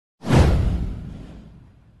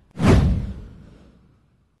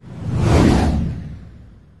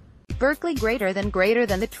Berkeley greater than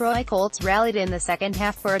the Troy Colts rallied in the second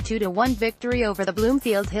half for a 2-1 victory over the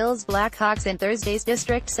Bloomfield Hills Black Hawks in Thursday's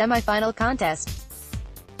district semifinal contest.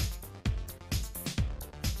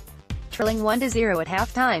 Trailing 1-0 at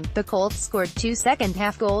halftime, the Colts scored two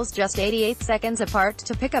second-half goals just 88 seconds apart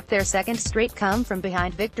to pick up their second straight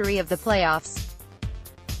come-from-behind victory of the playoffs.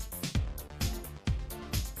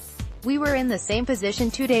 "We were in the same position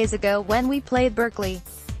 2 days ago when we played Berkeley.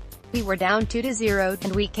 We were down 2-0,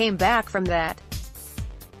 and we came back from that.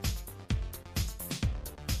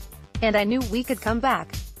 And I knew we could come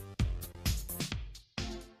back.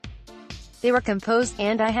 They were composed,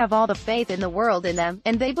 and I have all the faith in the world in them,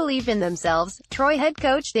 and they believe in themselves," Troy head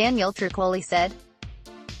coach Daniel Tricoli said.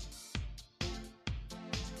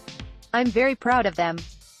 "I'm very proud of them.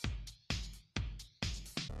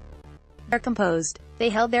 They're composed. They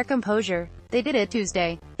held their composure. They did it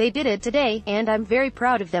Tuesday. They did it today, and I'm very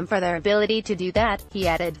proud of them for their ability to do that," he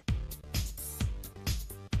added.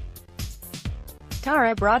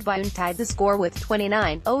 Tara Broadbine tied the score with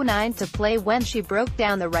 29:09 to play when she broke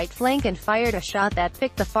down the right flank and fired a shot that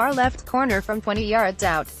picked the far left corner from 20 yards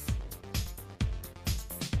out.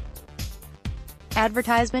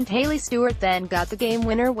 Advertisement Haley Stewart then got the game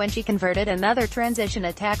winner when she converted another transition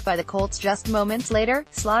attack by the Colts just moments later,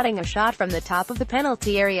 slotting a shot from the top of the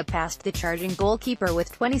penalty area past the charging goalkeeper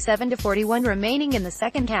with 27:41 remaining in the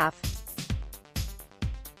second half.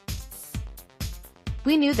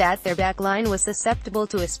 "We knew that their back line was susceptible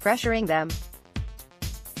to us pressuring them.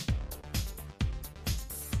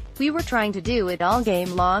 We were trying to do it all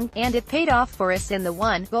game long, and it paid off for us in the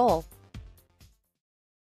one goal.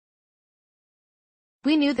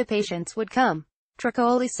 We knew the patience would come,"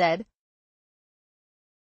 Tricoli said.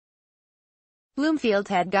 Bloomfield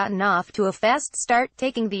had gotten off to a fast start,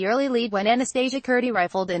 taking the early lead when Anastasia Curdy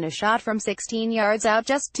rifled in a shot from 16 yards out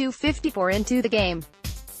just 2:54 into the game.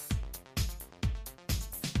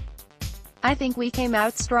 "I think we came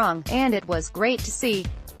out strong, and it was great to see.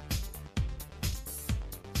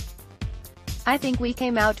 I think we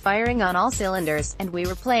came out firing on all cylinders, and we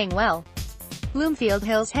were playing well," Bloomfield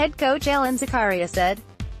Hills head coach Alan Zakaria said.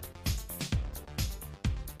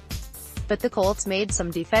 But the Colts made some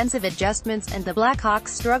defensive adjustments, and the Black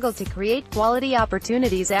Hawks struggled to create quality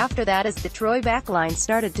opportunities after that as the Troy backline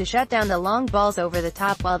started to shut down the long balls over the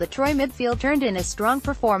top while the Troy midfield turned in a strong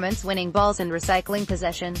performance winning balls and recycling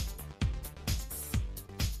possession.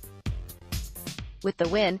 With the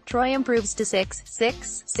win, Troy improves to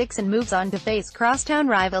 6-6 and moves on to face crosstown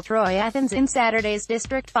rival Troy Athens in Saturday's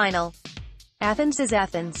district final. Athens is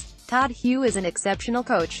Athens. Todd Hugh is an exceptional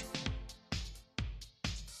coach.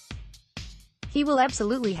 He will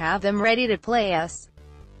absolutely have them ready to play us.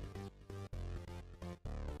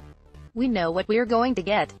 We know what we're going to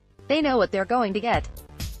get. They know what they're going to get.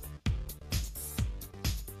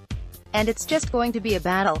 And it's just going to be a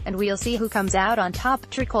battle, and we'll see who comes out on top,"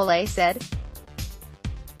 Tricoli said.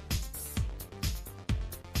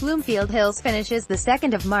 Bloomfield Hills finishes the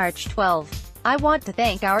 2nd of March 12. "I want to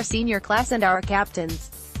thank our senior class and our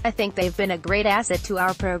captains. I think they've been a great asset to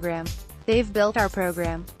our program. They've built our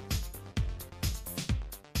program.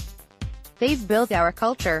 They've built our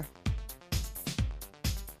culture.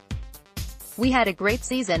 We had a great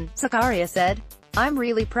season," Zakaria said. "I'm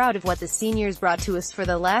really proud of what the seniors brought to us for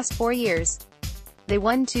the last 4 years. They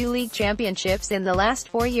won 2 league championships in the last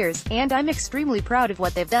 4 years, and I'm extremely proud of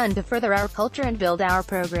what they've done to further our culture and build our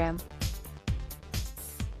program.